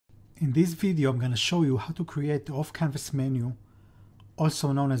In this video, I'm going to show you how to create the off-canvas menu,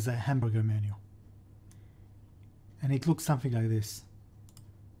 also known as the Hamburger menu. And it looks something like this.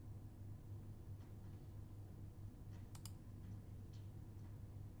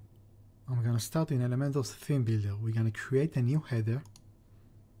 I'm going to start in Elementor's theme builder. We're going to create a new header.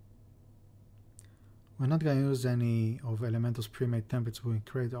 We're not going to use any of Elementor's pre-made templates. We'll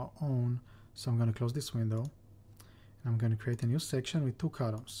create our own. So I'm going to close this window. And I'm going to create a new section with two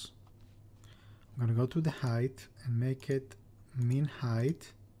columns. I'm going to go to the height and make it mean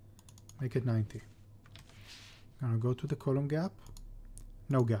height, make it 90. I'm going to go to the column gap,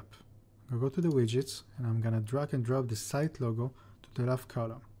 no gap. I'm going to go to the widgets and I'm going to drag and drop the site logo to the left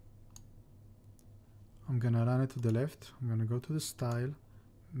column. I'm going to align it to the left. I'm going to go to the style,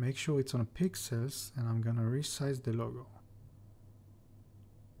 make sure it's on pixels, and I'm going to resize the logo.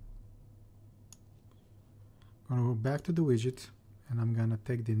 I'm going to go back to the widget and I'm going to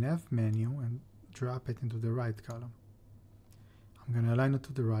take the nav menu and drop it into the right column. I'm going to align it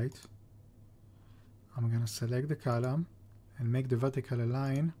to the right. I'm going to select the column and make the vertical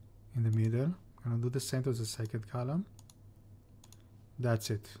line in the middle. I'm going to do the same to the second column.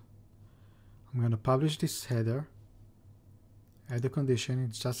 That's it. I'm going to publish this header, add the condition.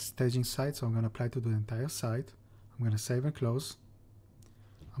 It's just a staging site, so I'm going to apply it to the entire site. I'm going to save and close.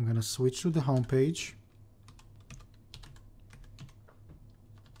 I'm going to switch to the home page.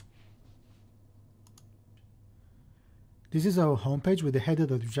 This is our homepage with the header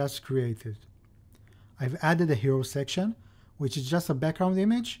that we just created. I've added a hero section, which is just a background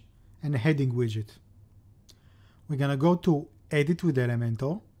image and a heading widget. We're going to go to Edit with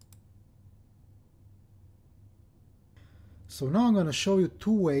Elementor. So now I'm going to show you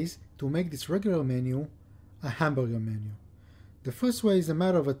two ways to make this regular menu a hamburger menu. The first way is a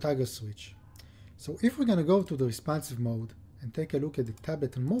matter of a toggle switch. So if we're going to go to the responsive mode and take a look at the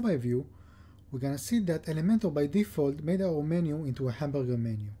tablet and mobile view, we're going to see that Elementor by default made our menu into a hamburger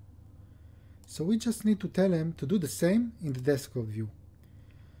menu. So we just need to tell him to do the same in the desktop view.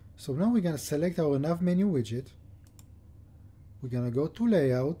 So now we're going to select our nav menu widget. We're going to go to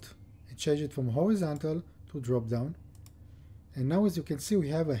layout and change it from horizontal to drop down. And now as you can see, we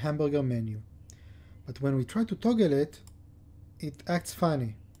have a hamburger menu. But when we try to toggle it, it acts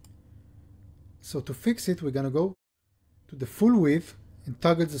funny. So to fix it, we're going to go to the full width and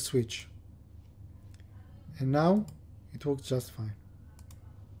toggle the switch. And now it works just fine.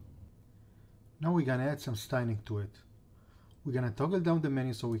 Now we're going to add some styling to it. We're going to toggle down the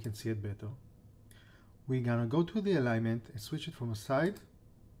menu so we can see it better. We're going to go to the alignment and switch it from side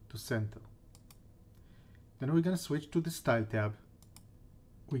to center. Then we're going to switch to the style tab.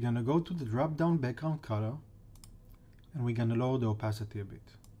 We're going to go to the drop down background color and we're going to lower the opacity a bit.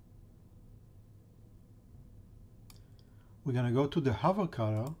 We're going to go to the hover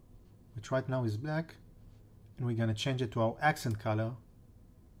color, which right now is black, and we're going to change it to our accent color,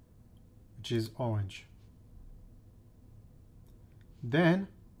 which is orange. Then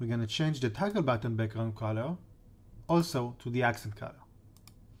we're going to change the toggle button background color also to the accent color.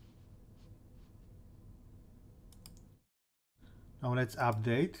 Now let's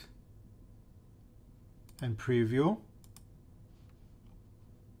update and preview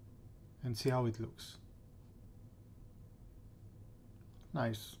and see how it looks.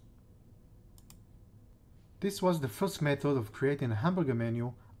 Nice. This was the first method of creating a hamburger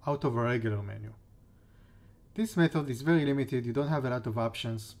menu out of a regular menu. This method is very limited, you don't have a lot of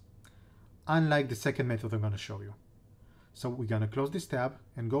options, unlike the second method I'm going to show you. So we're going to close this tab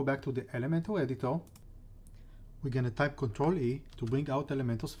and go back to the Elementor editor. We're going to type Ctrl-E to bring out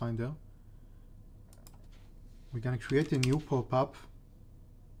Elementor's Finder. We're going to create a new pop-up.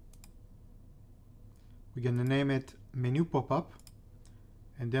 We're going to name it Menu Pop-up,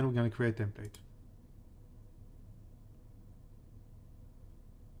 and then we're going to create a template.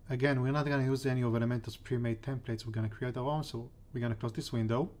 Again, we're not going to use any of Elementor's pre-made templates. We're going to create our own, so we're going to close this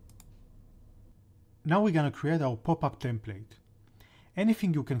window. Now we're going to create our pop-up template.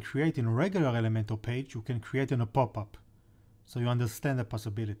 Anything you can create in a regular Elementor page, you can create in a pop-up, so you understand the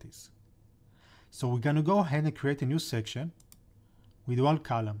possibilities. So we're going to go ahead and create a new section with one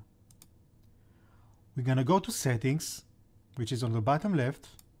column. We're going to go to Settings, which is on the bottom left.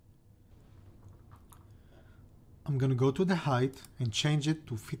 I'm going to go to the height and change it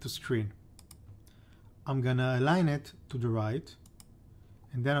to fit to screen. I'm going to align it to the right,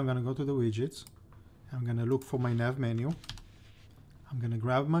 and then I'm going to go to the widgets. I'm going to look for my nav menu. I'm going to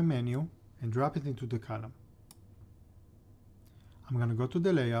grab my menu and drop it into the column. I'm going to go to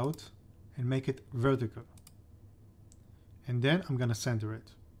the layout and make it vertical. And then I'm going to center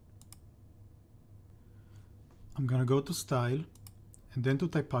it. I'm going to go to Style and then to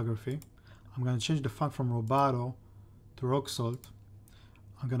typography. I'm going to change the font from Roboto to Rock Salt.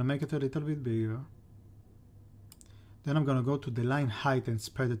 I'm going to make it a little bit bigger. Then I'm going to go to the line height and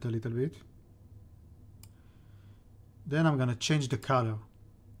spread it a little bit. Then I'm going to change the color.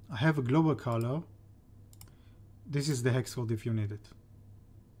 I have a global color. This is the hex code if you need it.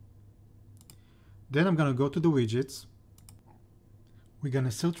 Then I'm going to go to the widgets. We're going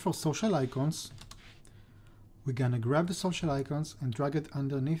to search for social icons. We're going to grab the social icons and drag it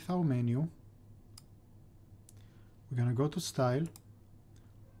underneath our menu. We're going to go to style.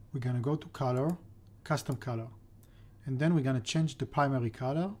 We're going to go to color, custom color. And then we're going to change the primary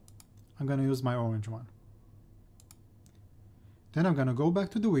color. I'm going to use my orange one. Then I'm going to go back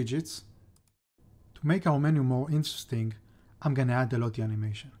to the widgets. To make our menu more interesting, I'm going to add the Lottie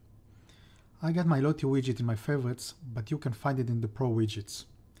animation. I got my Lottie widget in my favorites, but you can find it in the Pro widgets.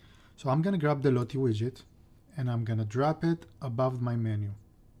 So I'm going to grab the Lottie widget and I'm going to drop it above my menu.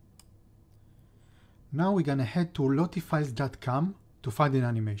 Now we're going to head to lottiefiles.com to find an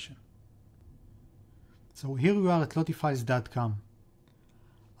animation. So here we are at lottiefiles.com.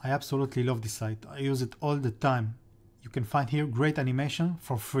 I absolutely love this site. I use it all the time. You can find here great animation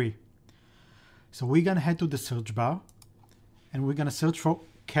for free. So we're going to head to the search bar and we're going to search for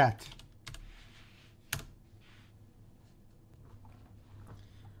cat.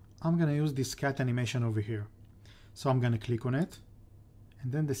 I'm going to use this cat animation over here. So I'm going to click on it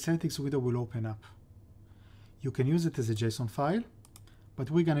and then the settings window will open up. You can use it as a JSON file, but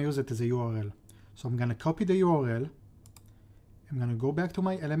we're going to use it as a URL. So I'm going to copy the URL. I'm going to go back to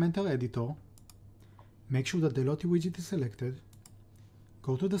my Elementor editor, make sure that the Lottie widget is selected,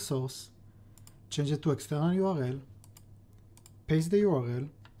 go to the source, change it to external URL, paste the URL,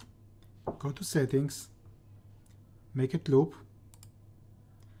 go to settings, make it loop.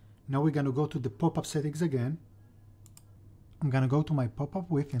 Now we're going to go to the pop-up settings again. I'm going to go to my pop-up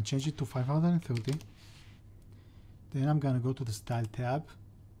width and change it to 530. Then I'm going to go to the style tab,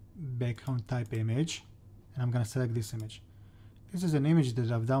 background type image, and I'm going to select this image. This is an image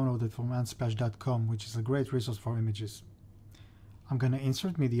that I've downloaded from unsplash.com, which is a great resource for images. I'm going to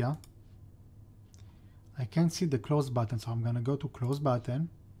insert media. I can't see the close button, so I'm going to go to close button.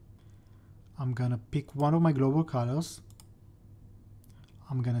 I'm going to pick one of my global colors.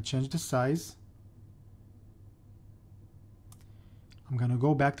 I'm going to change the size. I'm going to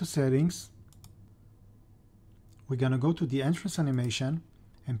go back to settings. We're going to go to the entrance animation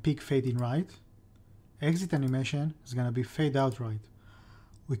and pick fade in right. Exit animation is going to be fade out right.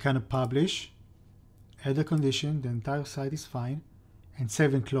 We kind of publish, add a condition, the entire site is fine, and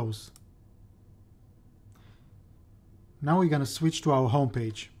save and close. Now we're going to switch to our home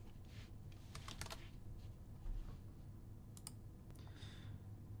page.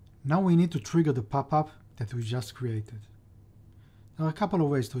 Now we need to trigger the pop-up that we just created. There are a couple of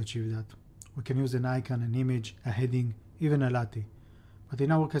ways to achieve that. We can use an icon, an image, a heading, even a Lottie. But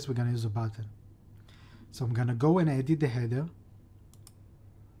in our case, we're going to use a button. So I'm going to go and edit the header.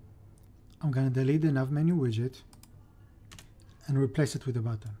 I'm going to delete the nav menu widget and replace it with a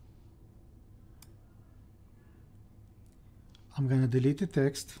button. I'm going to delete the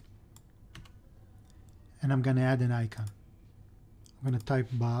text and I'm going to add an icon. I'm going to type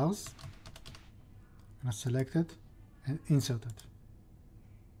bars, I'm going to select it and insert it.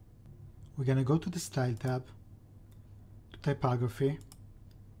 We're going to go to the Style tab, to Typography,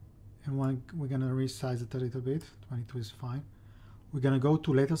 and we're going to resize it a little bit. 22 is fine. We're going to go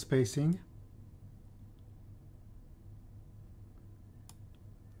to Letter Spacing.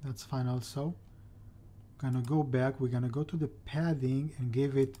 That's fine also. We're going to go back. We're going to go to the padding and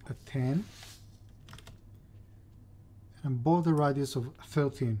give it a 10. And border radius of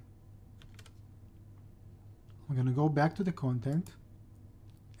 13. We're going to go back to the content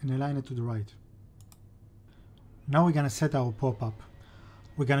and align it to the right. Now we're going to set our pop-up.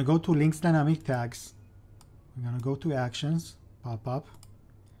 We're going to go to Links Dynamic Tags. We're going to go to Actions, Pop-up.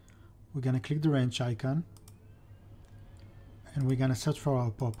 We're going to click the wrench icon. And we're going to search for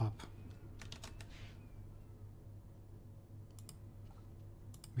our pop-up.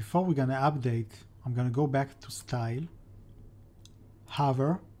 Before we're going to update, I'm going to go back to Style,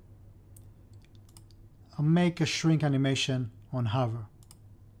 Hover, and make a shrink animation on hover.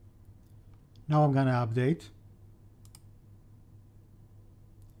 Now I'm going to update.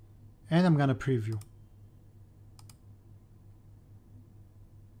 And I'm going to preview.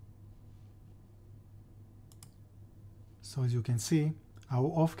 So as you can see, our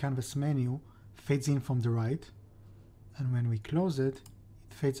off-canvas menu fades in from the right, and when we close it,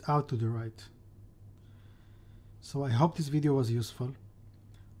 it fades out to the right. So I hope this video was useful.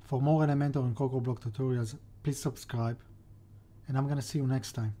 For more Elementor and CocoaBlock tutorials, please subscribe, and I'm going to see you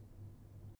next time.